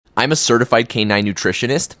I'm a certified canine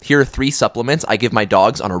nutritionist. Here are 3 supplements I give my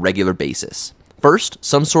dogs on a regular basis. First,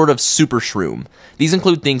 some sort of super shroom. These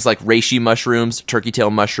include things like reishi mushrooms, turkey tail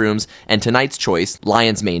mushrooms, and tonight's choice,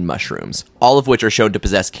 lion's mane mushrooms, all of which are shown to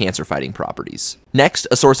possess cancer-fighting properties. Next,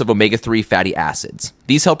 a source of omega-3 fatty acids.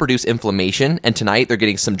 These help reduce inflammation, and tonight they're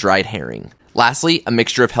getting some dried herring. Lastly, a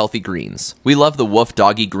mixture of healthy greens. We love the WOOOF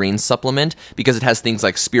Doggy Greens supplement because it has things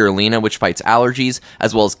like spirulina, which fights allergies,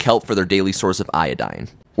 as well as kelp for their daily source of iodine.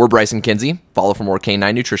 We're Bryce and Kinsey. Follow for more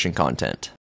canine nutrition content.